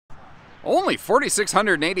Only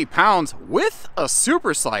 4,680 pounds with a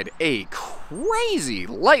super slide. A crazy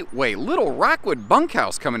lightweight little Rockwood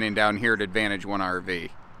bunkhouse coming in down here at Advantage One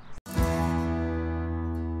RV.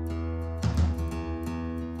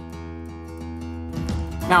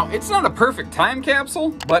 Now, it's not a perfect time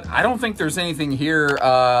capsule, but I don't think there's anything here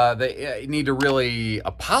that you need to really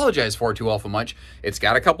apologize for too awful much. It's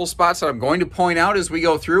got a couple spots that I'm going to point out as we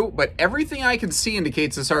go through, but everything I can see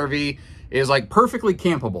indicates this RV is like perfectly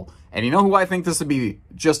campable. And you know who I think this would be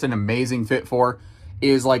just an amazing fit for?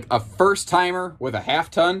 Is like a first timer with a half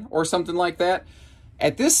ton or something like that.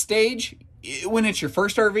 At this stage, when it's your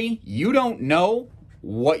first RV, you don't know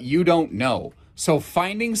what you don't know. So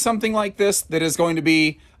finding something like this that is going to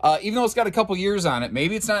be, even though it's got a couple years on it,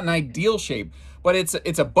 maybe it's not an ideal shape, but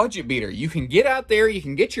it's a budget beater. You can get out there, you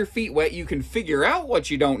can get your feet wet, you can figure out what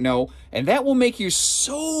you don't know, and that will make you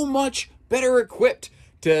so much better equipped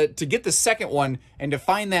to get the second one and to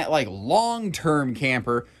find that like long-term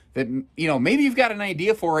camper that, you know, maybe you've got an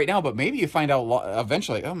idea for right now, but maybe you find out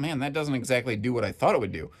eventually, oh man, that doesn't exactly do what I thought it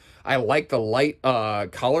would do. I like the light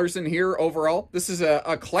colors in here overall. This is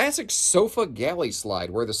a classic sofa galley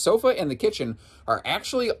slide where the sofa and the kitchen are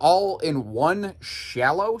actually all in one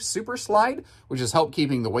shallow super slide, which has helped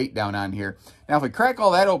keeping the weight down on here. Now, if we crack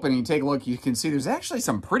all that open and you take a look, you can see there's actually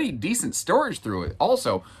some pretty decent storage through it.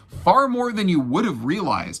 Also, far more than you would have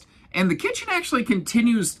realized. And the kitchen actually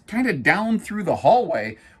continues kind of down through the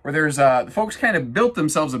hallway where there's, folks kind of built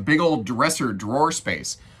themselves a big old dresser drawer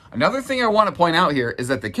space. Another thing I want to point out here is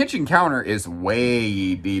that the kitchen counter is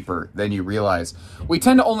way deeper than you realize. We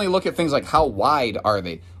tend to only look at things like how wide are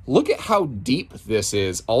they. Look at how deep this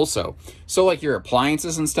is also. So like your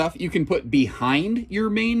appliances and stuff, you can put behind your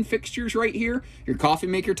main fixtures right here, your coffee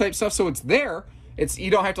maker type stuff. So it's there.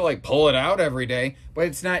 You don't have to like pull it out every day, but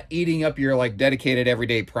it's not eating up your like dedicated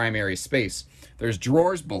everyday primary space. There's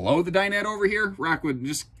drawers below the dinette over here.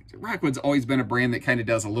 Rockwood's always been a brand that kind of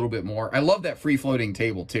does a little bit more. I love that free-floating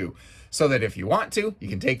table too, so that if you want to, you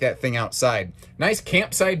can take that thing outside. Nice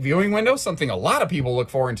campsite viewing window, something a lot of people look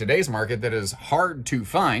for in today's market that is hard to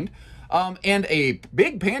find. And a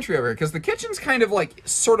big pantry over here, because the kitchen's kind of like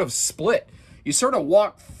sort of split. You sort of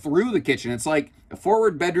walk through the kitchen. It's like a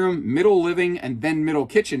forward bedroom, middle living, and then middle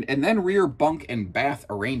kitchen, and then rear bunk and bath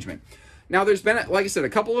arrangement. Now, there's been, like I said, a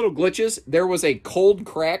couple little glitches. There was a cold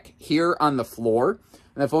crack here on the floor.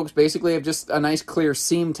 And the folks basically have just a nice clear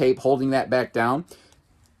seam tape holding that back down.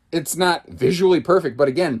 It's not visually perfect, but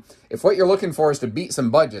again, if what you're looking for is to beat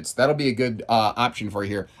some budgets, that'll be a good option for you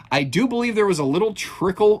here. I do believe there was a little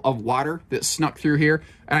trickle of water that snuck through here,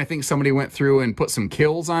 and I think somebody went through and put some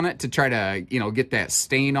Kills on it to try to, you know, get that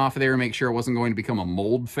stain off of there and make sure it wasn't going to become a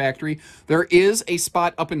mold factory. There is a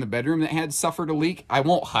spot up in the bedroom that had suffered a leak. I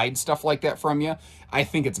won't hide stuff like that from you. I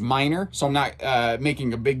think it's minor, so I'm not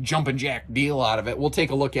making a big jumping jack deal out of it. We'll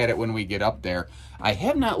take a look at it when we get up there. I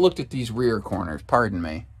have not looked at these rear corners, pardon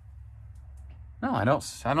me. No, I don't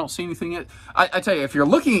see anything yet. I tell you, if you're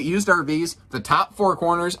looking at used RVs, the top four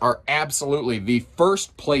corners are absolutely the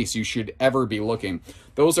first place you should ever be looking.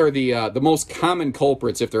 Those are the most common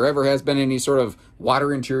culprits. If there ever has been any sort of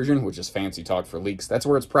water intrusion, which is fancy talk for leaks, that's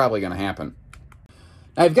where it's probably going to happen.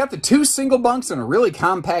 Now, I've got the two single bunks and a really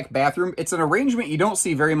compact bathroom. It's an arrangement you don't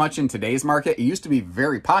see very much in today's market. It used to be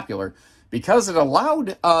very popular because it allowed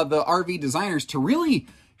the RV designers to really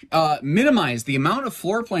minimize the amount of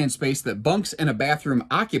floor plan space that bunks and a bathroom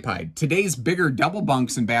occupied. Today's bigger double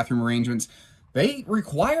bunks and bathroom arrangements, they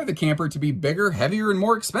require the camper to be bigger, heavier, and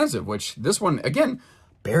more expensive, which this one, again,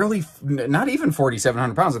 barely, not even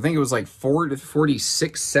 4,700 pounds. I think it was like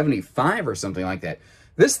 4,675 or something like that.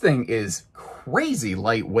 This thing is crazy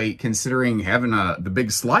lightweight considering having the big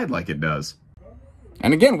slide like it does.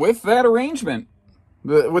 And again, with that arrangement,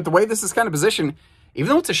 with the way this is kind of positioned, even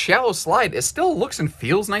though it's a shallow slide, it still looks and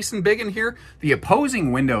feels nice and big in here. The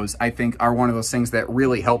opposing windows, I think, are one of those things that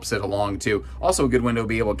really helps it along, too. Also a good window to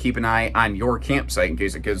be able to keep an eye on your campsite in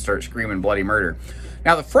case the kids start screaming bloody murder.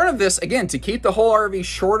 Now, the front of this, again, to keep the whole RV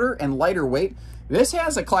shorter and lighter weight, this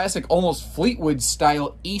has a classic, almost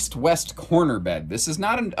Fleetwood-style east-west corner bed. This is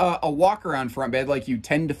not a walk-around front bed like you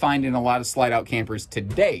tend to find in a lot of slide-out campers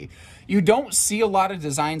today. You don't see a lot of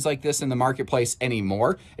designs like this in the marketplace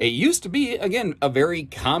anymore. It used to be, again, a very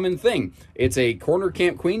common thing. It's a corner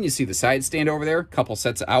camp queen. You see the side stand over there, a couple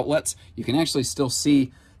sets of outlets. You can actually still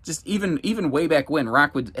see, just even way back when,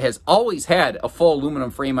 Rockwood has always had a full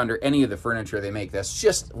aluminum frame under any of the furniture they make. That's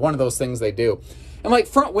just one of those things they do. And like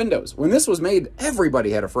front windows, when this was made,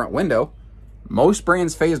 everybody had a front window. Most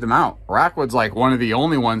brands phased them out. Rockwood's like one of the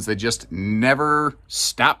only ones that just never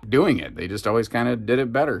stopped doing it. They just always kind of did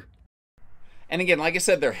it better. And again, like I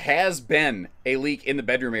said, there has been a leak in the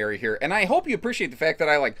bedroom area here, and I hope you appreciate the fact that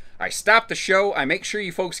I stop the show, I make sure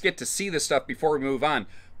you folks get to see this stuff before we move on.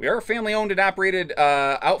 We are a family-owned and operated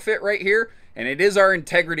outfit right here, and it is our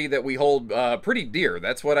integrity that we hold pretty dear.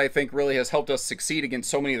 That's what I think really has helped us succeed against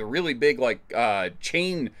so many of the really big, like,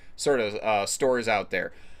 chain sort of stores out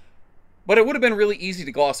there. But it would have been really easy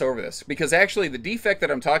to gloss over this, because actually the defect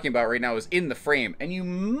that I'm talking about right now is in the frame, and you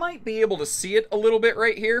might be able to see it a little bit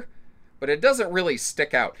right here, but it doesn't really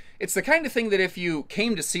stick out. It's the kind of thing that if you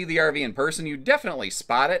came to see the RV in person, you'd definitely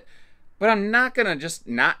spot it, but I'm not gonna just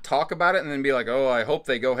not talk about it and then be like, oh, I hope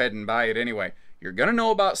they go ahead and buy it anyway. You're gonna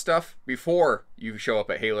know about stuff before you show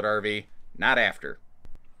up at Haylett RV, not after.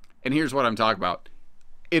 And here's what I'm talking about.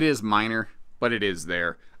 It is minor, but it is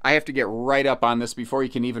there. I have to get right up on this before you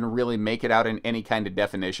can even really make it out in any kind of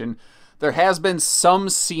definition. There has been some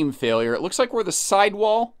seam failure. It looks like where the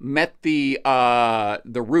sidewall met the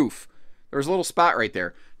roof, there's a little spot right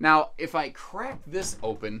there. Now, if I crack this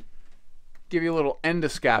open, give you a little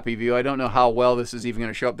endoscopy view, I don't know how well this is even going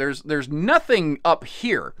to show up. There's nothing up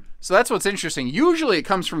here. So that's what's interesting. Usually it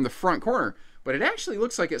comes from the front corner, but it actually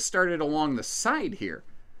looks like it started along the side here.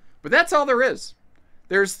 But that's all there is.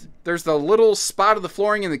 There's the little spot of the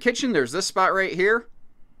flooring in the kitchen. There's this spot right here.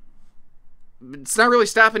 It's not really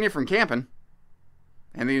stopping you from camping.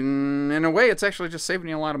 And in a way, it's actually just saving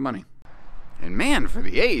you a lot of money. And man, for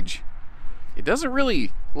the age, it doesn't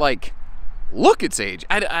really, like, look its age.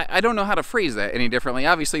 I don't know how to phrase that any differently.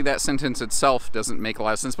 Obviously, that sentence itself doesn't make a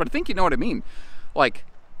lot of sense, but I think you know what I mean. Like,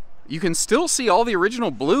 you can still see all the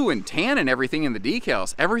original blue and tan and everything in the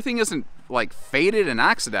decals. Everything isn't, like, faded and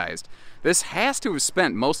oxidized. This has to have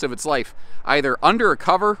spent most of its life either under a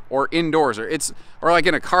cover or indoors, or like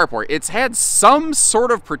in a carport. It's had some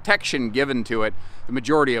sort of protection given to it the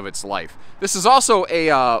majority of its life. This is also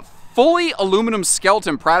a fully aluminum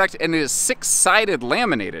skeleton product, and it is 6-sided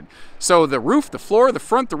laminated. So the roof, the floor, the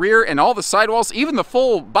front, the rear, and all the sidewalls, even the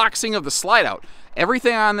full boxing of the slide out,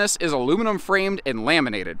 everything on this is aluminum framed and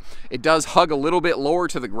laminated. It does hug a little bit lower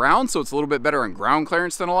to the ground, so it's a little bit better on ground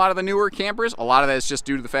clearance than a lot of the newer campers. A lot of that is just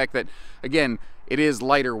due to the fact that, again, it is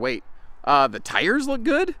lighter weight. The tires look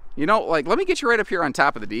good. You know, like, let me get you right up here on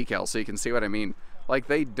top of the decal so you can see what I mean. Like,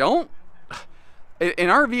 they don't... An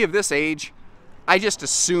RV of this age, I just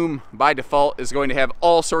assume by default is going to have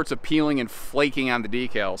all sorts of peeling and flaking on the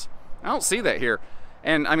decals. I don't see that here.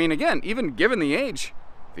 And I mean, again, even given the age,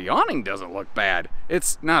 the awning doesn't look bad.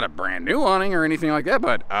 It's not a brand new awning or anything like that,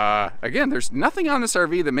 but again, there's nothing on this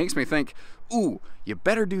RV that makes me think, ooh, you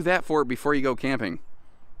better do that for it before you go camping.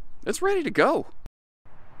 It's ready to go.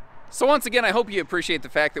 So once again, I hope you appreciate the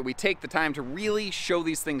fact that we take the time to really show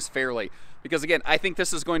these things fairly. Because again, I think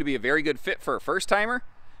this is going to be a very good fit for a first-timer.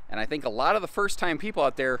 And I think a lot of the first-time people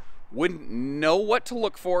out there wouldn't know what to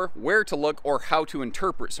look for, where to look, or how to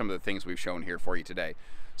interpret some of the things we've shown here for you today.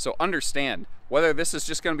 So understand, whether this is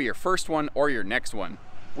just going to be your first one or your next one,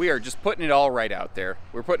 we are just putting it all right out there.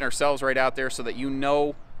 We're putting ourselves right out there so that you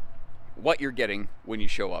know what you're getting when you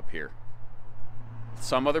show up here.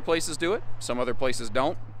 Some other places do it, some other places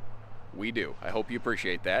don't. We do. I hope you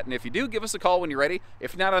appreciate that. And if you do, give us a call when you're ready.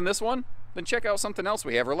 If not on this one, then check out something else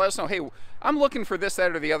we have, or let us know, hey, I'm looking for this,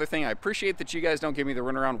 that, or the other thing. I appreciate that you guys don't give me the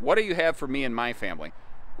runaround. What do you have for me and my family?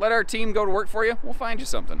 Let our team go to work for you. We'll find you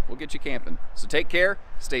something. We'll get you camping. So take care,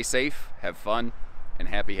 stay safe, have fun, and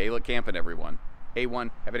happy Haylett camping, everyone.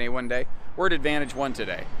 A1, have an A1 day. Word Advantage 1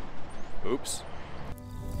 today. Oops.